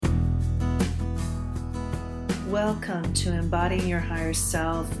Welcome to Embodying Your Higher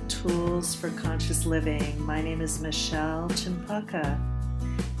Self, Tools for Conscious Living. My name is Michelle Chimpaka.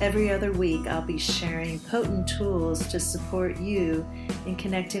 Every other week, I'll be sharing potent tools to support you in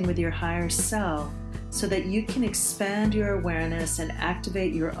connecting with your higher self so that you can expand your awareness and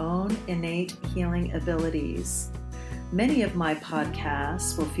activate your own innate healing abilities. Many of my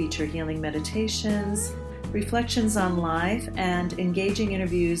podcasts will feature healing meditations, reflections on life, and engaging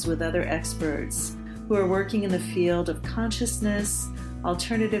interviews with other experts who are working in the field of consciousness,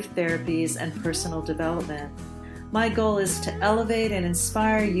 alternative therapies, and personal development. My goal is to elevate and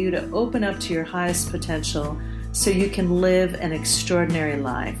inspire you to open up to your highest potential so you can live an extraordinary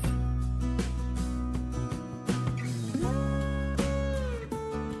life.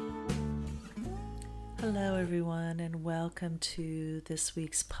 Hello, everyone, and welcome to this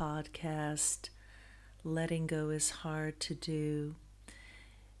week's podcast, Letting Go is Hard to Do.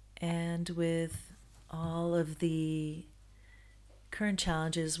 And with all of the current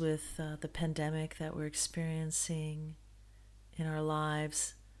challenges with the pandemic that we're experiencing in our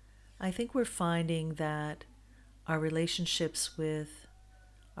lives, I think we're finding that our relationships with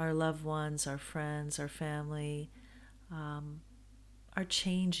our loved ones, our friends, our family are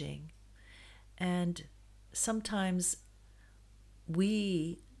changing. And sometimes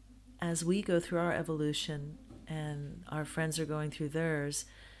as we go through our evolution and our friends are going through theirs,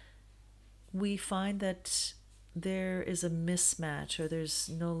 we find that there is a mismatch, or there's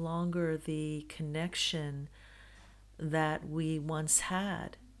no longer the connection that we once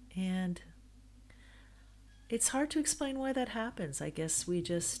had. And it's hard to explain why that happens. I guess we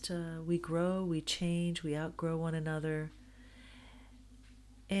just, we grow, we change, we outgrow one another.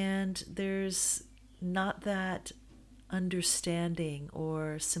 And there's not that understanding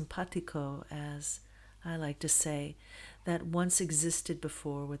or simpatico, as I like to say, that once existed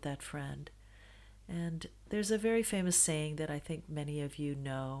before with that friend. And there's a very famous saying that I think many of you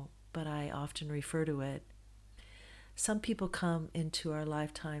know, but I often refer to it. Some people come into our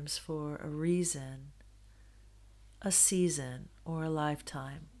lifetimes for a reason, a season, or a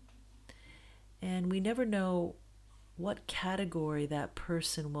lifetime. And we never know what category that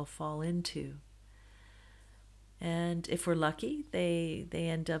person will fall into. And if we're lucky, they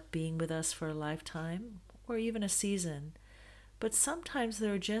end up being with us for a lifetime or even a season. But sometimes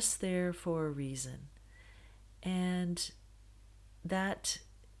they're just there for a reason. And that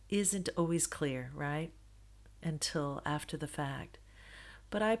isn't always clear, right? Until after the fact.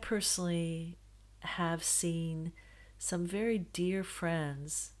 But I personally have seen some very dear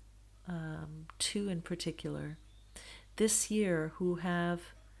friends, two in particular, this year who have,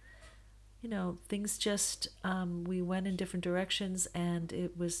 things just, we went in different directions, and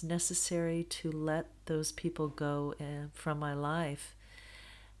it was necessary to let those people go from my life.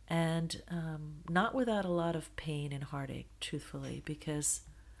 And not without a lot of pain and heartache, truthfully, because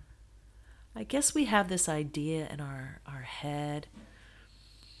I guess we have this idea in our head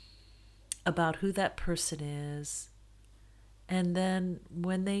about who that person is. And then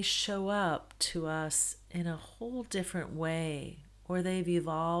when they show up to us in a whole different way, or they've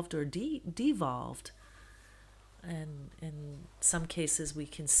evolved or devolved. And in some cases, we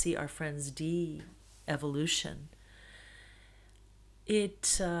can see our friends' de-evolution.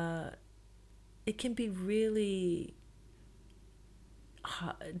 It can be really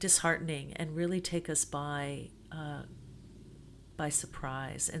disheartening and really take us by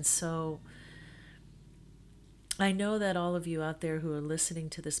surprise. And so I know that all of you out there who are listening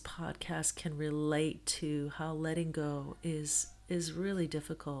to this podcast can relate to how letting go is really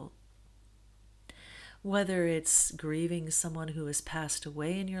difficult. Whether it's grieving someone who has passed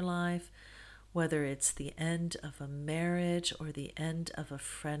away in your life, whether it's the end of a marriage or the end of a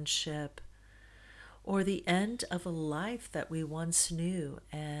friendship, or the end of a life that we once knew,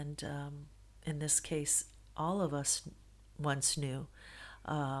 and in this case, all of us once knew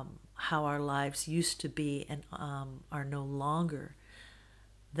how our lives used to be and are no longer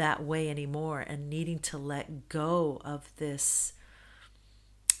that way anymore, and needing to let go of this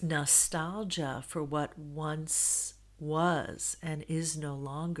nostalgia for what once was and is no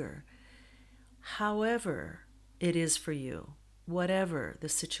longer. However it is for you, whatever the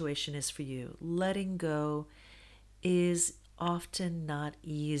situation is for you, letting go is often not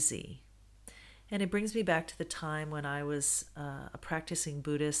easy. And it brings me back to the time when I was a practicing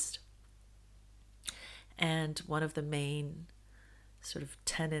Buddhist, and one of the main sort of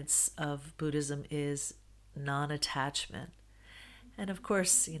tenets of Buddhism is non-attachment. And of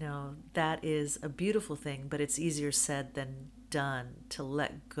course, that is a beautiful thing, but it's easier said than done to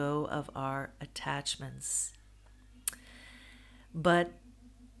let go of our attachments. But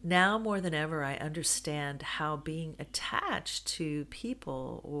now more than ever, I understand how being attached to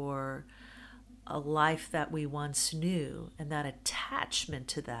people or a life that we once knew, and that attachment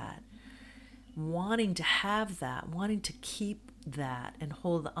to that, wanting to have that, wanting to keep that and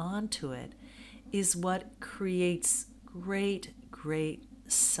hold on to it, is what creates great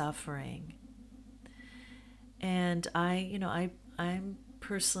suffering. And I'm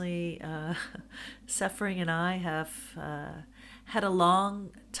personally suffering, and I have had a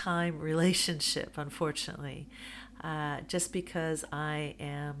long time relationship, unfortunately, just because I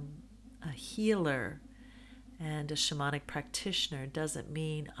am a healer and a shamanic practitioner doesn't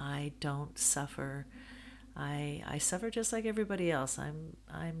mean I don't suffer. I suffer just like everybody else.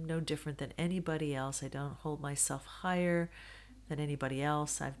 I'm no different than anybody else. I don't hold myself higher than anybody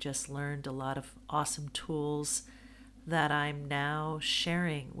else. I've just learned a lot of awesome tools that I'm now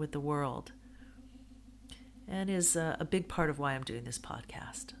sharing with the world, and is a big part of why I'm doing this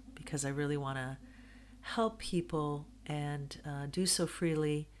podcast, because I really want to help people and do so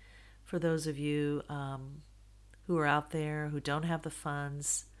freely. For those of you who are out there who don't have the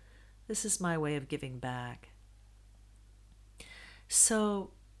funds, this is my way of giving back.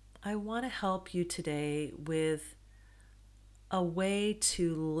 So I want to help you today with a way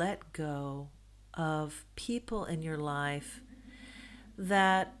to let go of people in your life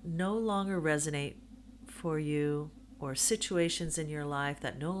that no longer resonate for you, or situations in your life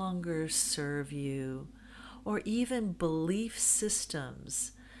that no longer serve you, or even belief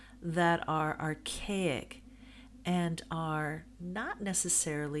systems that are archaic and are not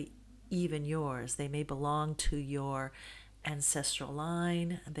necessarily even yours. They may belong to your ancestral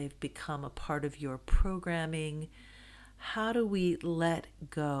line, they've become a part of your programming. How do we let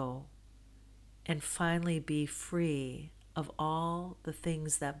go and finally be free of all the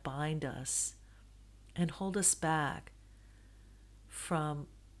things that bind us and hold us back from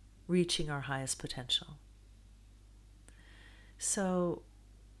reaching our highest potential? So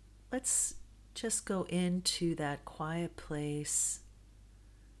let's just go into that quiet place.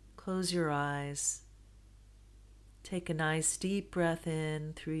 Close your eyes. Take a nice deep breath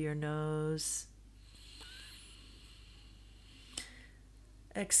in through your nose.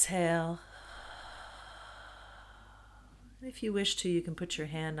 Exhale. And if you wish to, you can put your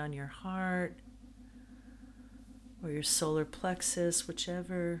hand on your heart or your solar plexus,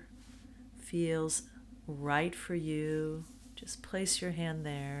 whichever feels right for you. Just place your hand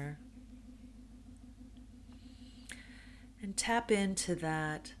there and tap into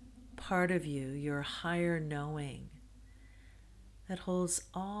that part of you, your higher knowing, that holds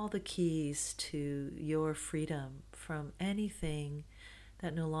all the keys to your freedom from anything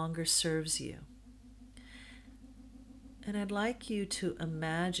that no longer serves you. And I'd like you to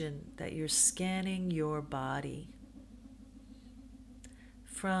imagine that you're scanning your body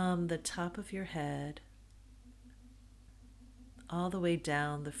from the top of your head all the way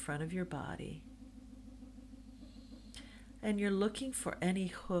down the front of your body. And you're looking for any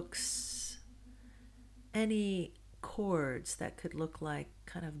hooks, any cords that could look like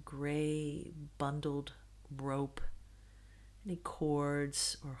kind of gray bundled rope, any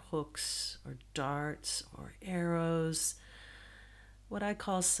cords or hooks or darts or arrows, what I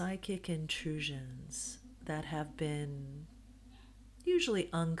call psychic intrusions that have been usually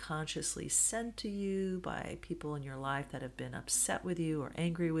unconsciously sent to you by people in your life that have been upset with you or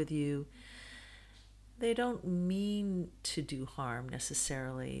angry with you. They don't mean to do harm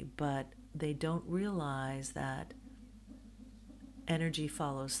necessarily, but they don't realize that energy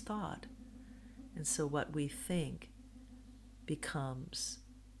follows thought. And so what we think becomes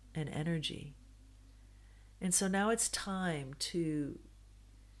an energy. And so now it's time to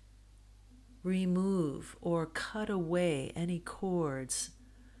remove or cut away any cords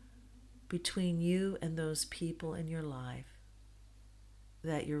between you and those people in your life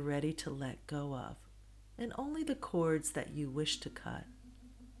that you're ready to let go of, and only the cords that you wish to cut.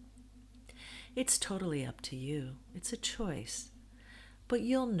 It's totally up to you. It's a choice. But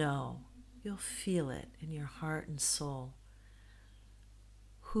you'll know, you'll feel it in your heart and soul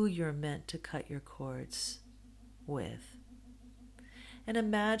who you're meant to cut your cords with. And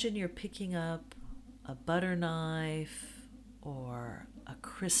imagine you're picking up a butter knife or a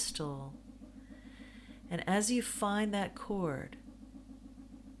crystal. And as you find that cord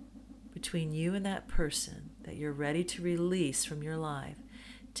between you and that person that you're ready to release from your life,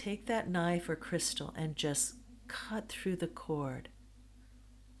 take that knife or crystal and just cut through the cord.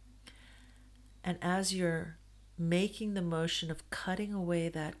 And as you're making the motion of cutting away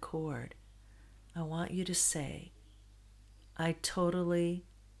that cord, I want you to say, I totally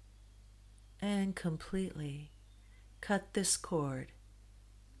and completely cut this cord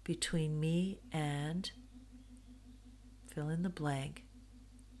between me and fill in the blank.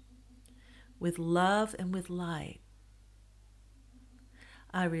 With love and with light,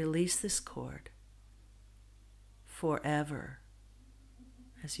 I release this cord forever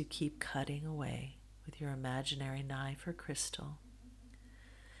as you keep cutting away with your imaginary knife or crystal,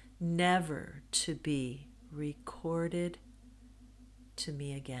 never to be recorded to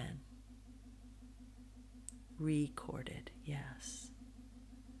me again. Recorded, yes.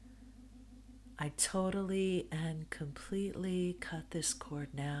 I totally and completely cut this cord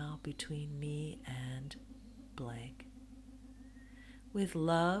now between me and blank. With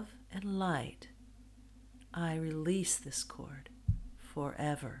love and light, I release this cord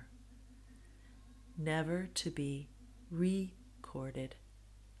forever, never to be recorded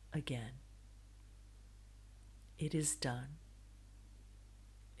again. It is done.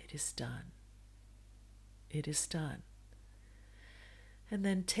 It is done. It is done. And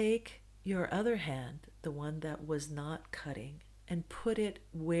then take your other hand, the one that was not cutting, and put it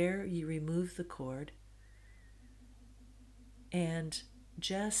where you removed the cord, and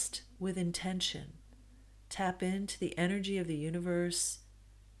just with intention, tap into the energy of the universe.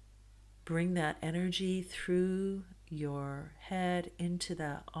 Bring that energy through your head into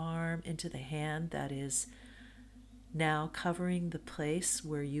the arm, into the hand that is now covering the place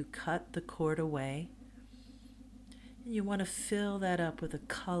where you cut the cord away. And you want to fill that up with a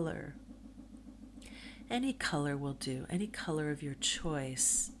color. Any color will do, any color of your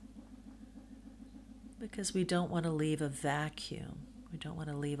choice, because we don't want to leave a vacuum. We don't want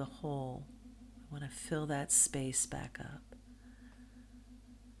to leave a hole. We want to fill that space back up.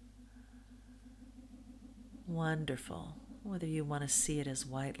 Wonderful. Whether you want to see it as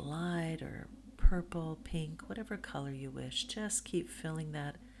white light or purple, pink, whatever color you wish, just keep filling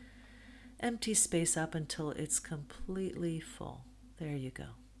that empty space up until it's completely full. There you go.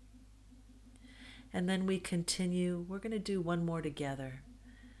 And then we continue. We're going to do one more together.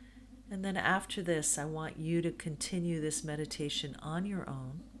 And then after this, I want you to continue this meditation on your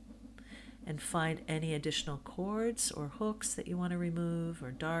own and find any additional cords or hooks that you want to remove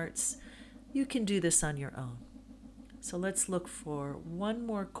or darts. You can do this on your own. So let's look for one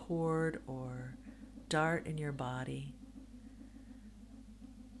more cord or dart in your body.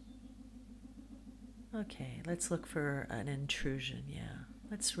 Okay, let's look for an intrusion, yeah.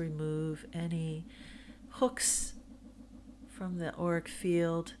 Let's remove any hooks from the auric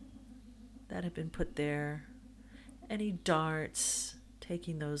field that have been put there. Any darts,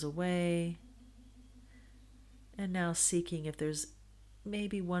 taking those away. And now seeking if there's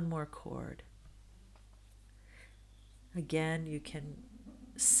maybe one more cord. Again, you can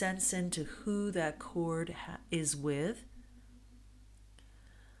sense into who that cord is with.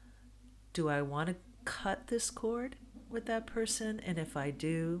 Do I want to cut this cord with that person? And if I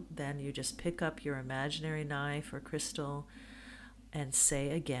do, then you just pick up your imaginary knife or crystal and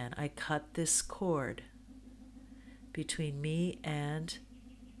say again, I cut this cord between me and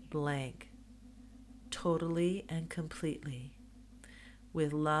blank, totally and completely,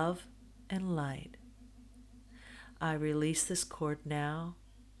 with love and light. I release this cord now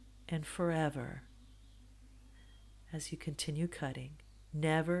and forever as you continue cutting,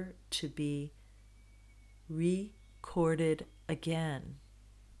 never to be recorded again.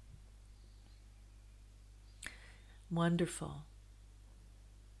 Wonderful.